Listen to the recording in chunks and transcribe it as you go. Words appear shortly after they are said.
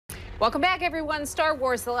Welcome back, everyone. Star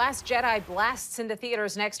Wars: The Last Jedi blasts into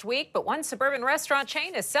theaters next week, but one suburban restaurant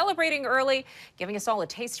chain is celebrating early, giving us all a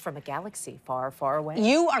taste from a galaxy far, far away.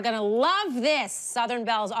 You are going to love this. Southern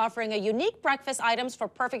Belle's offering a unique breakfast items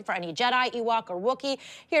perfect for any Jedi, Ewok, or Wookiee.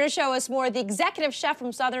 Here to show us more, the executive chef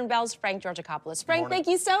from Southern Belle's, Frank Georgakopoulos. Frank, thank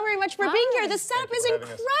you so very much for being here. The setup is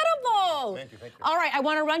incredible. Thank you, thank you. All right, I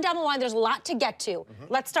want to run down the line. There's a lot to get to.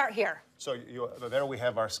 Let's start here. So there we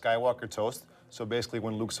have our Skywalker toast. So basically,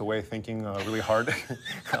 when Luke's away thinking really hard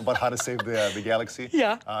about how to save the galaxy,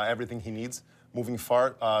 everything he needs. Moving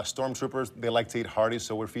far, stormtroopers, they like to eat hearty,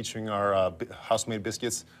 so we're featuring our house-made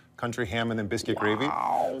biscuits, country ham, and then biscuit gravy.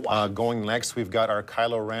 Going next, we've got our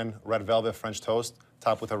Kylo Ren red velvet French toast,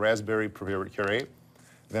 topped with a raspberry puree.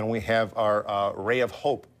 Then we have our Ray of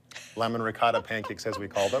Hope lemon ricotta pancakes, as we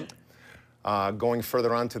call them. Going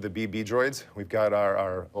further on to the BB droids, we've got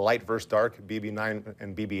our light versus dark BB9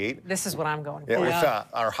 and BB8. This is what I'm going for. Yeah, with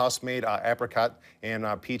our house-made apricot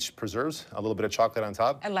and peach preserves, a little bit of chocolate on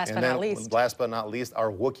top. And last but not least,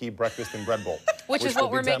 our Wookiee breakfast and bread bowl. Which is what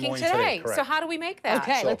we're making today. So how do we make that?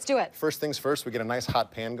 Okay, let's do it. First things first, we get a nice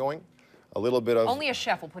hot pan going. A little bit of... Only a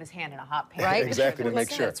chef will put his hand in a hot pan. Right? Exactly, to make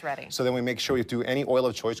sure it's ready. So then we make sure you do any oil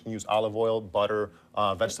of choice. You can use olive oil, butter,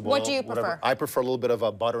 vegetable oil. What do you prefer? I prefer a little bit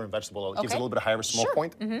of butter and vegetable oil. It gives it a little bit of higher smoke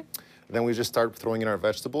point. Then we just start throwing in our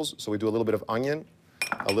vegetables. So we do a little bit of onion,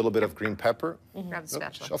 a little bit of green pepper. Grab the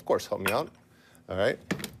spatula. Of course, help me out. All right.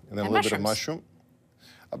 And then a little bit of mushroom.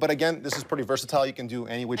 But again, this is pretty versatile. You can do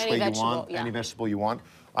any which way you want, any vegetable you want.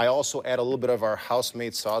 I also add a little bit of our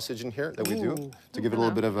house-made sausage in here that we do to give it a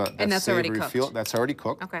little bit of a savory feel. That's already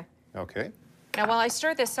cooked. Okay. Okay. Now, while I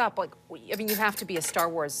stir this up, I mean, you have to be a Star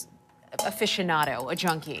Wars aficionado, a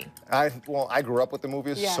junkie. Well, I grew up with the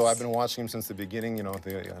movies, so I've been watching them since the beginning. You know,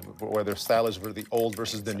 where their style is for the old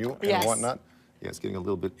versus the new and whatnot. Yeah, it's getting a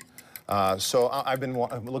little bit. So I've been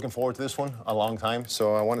looking forward to this one a long time,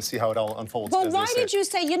 so I want to see how it all unfolds. Well, why did you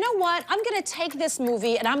say, you know what, I'm going to take this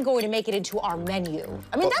movie and I'm going to make it into our menu?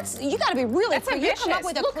 I mean, you got to be really creative. You come up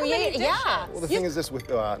with a creative, Well, the thing is this, with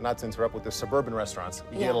not to interrupt, with the suburban restaurants,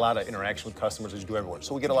 you get a lot of interaction with customers as you do everywhere,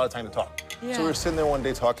 so we get a lot of time to talk. So we were sitting there one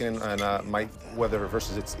day talking, and whether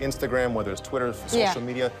versus it's Instagram, whether it's Twitter, social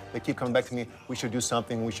media, they keep coming back to me, we should do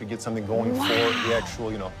something, we should get something going for the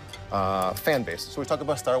actual, fan base. So we talk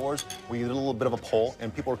about Star Wars. We did a little bit of a poll,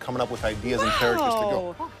 and people were coming up with ideas and characters to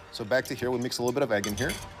go. So back to here, we mix a little bit of egg in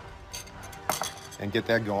here and get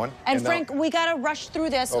that going. And Frank, we got to rush through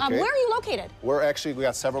this. Where are you located? We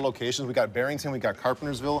got several locations. We got Barrington, we got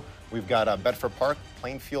Carpentersville, we've got Bedford Park,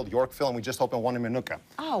 Plainfield, Yorkville, and we just opened one in Manuka.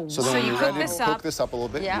 Oh, so then you cook this up a little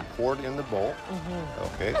bit. You pour it in the bowl.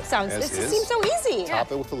 Okay. That sounds, it seems so easy.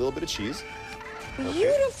 Top it with a little bit of cheese.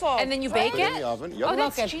 Beautiful. And then you bake it? In the oven. Yep. Oh,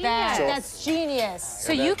 that's genius. That's genius.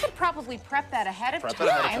 So you could probably prep that ahead of time.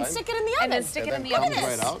 And stick it in the oven. And then stick it in the oven.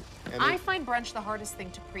 Right out. I find brunch the hardest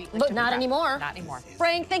thing to But not anymore. Not anymore.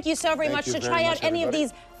 Frank, thank you so very much. To try out any of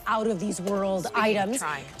these out-of-these-world items,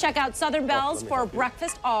 check out Southern Belle's for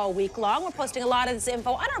breakfast all week long. We're posting a lot of this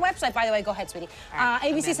info on our website, by the way. Go ahead, sweetie.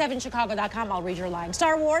 ABC7chicago.com. I'll read your line.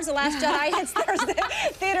 Star Wars: The Last Jedi hits Thursday.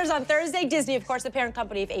 Theaters on Thursday. Disney, of course, the parent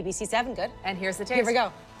company of ABC7. Good. And here's the taste. Here we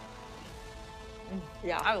go.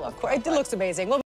 Yeah, I love it. It looks amazing.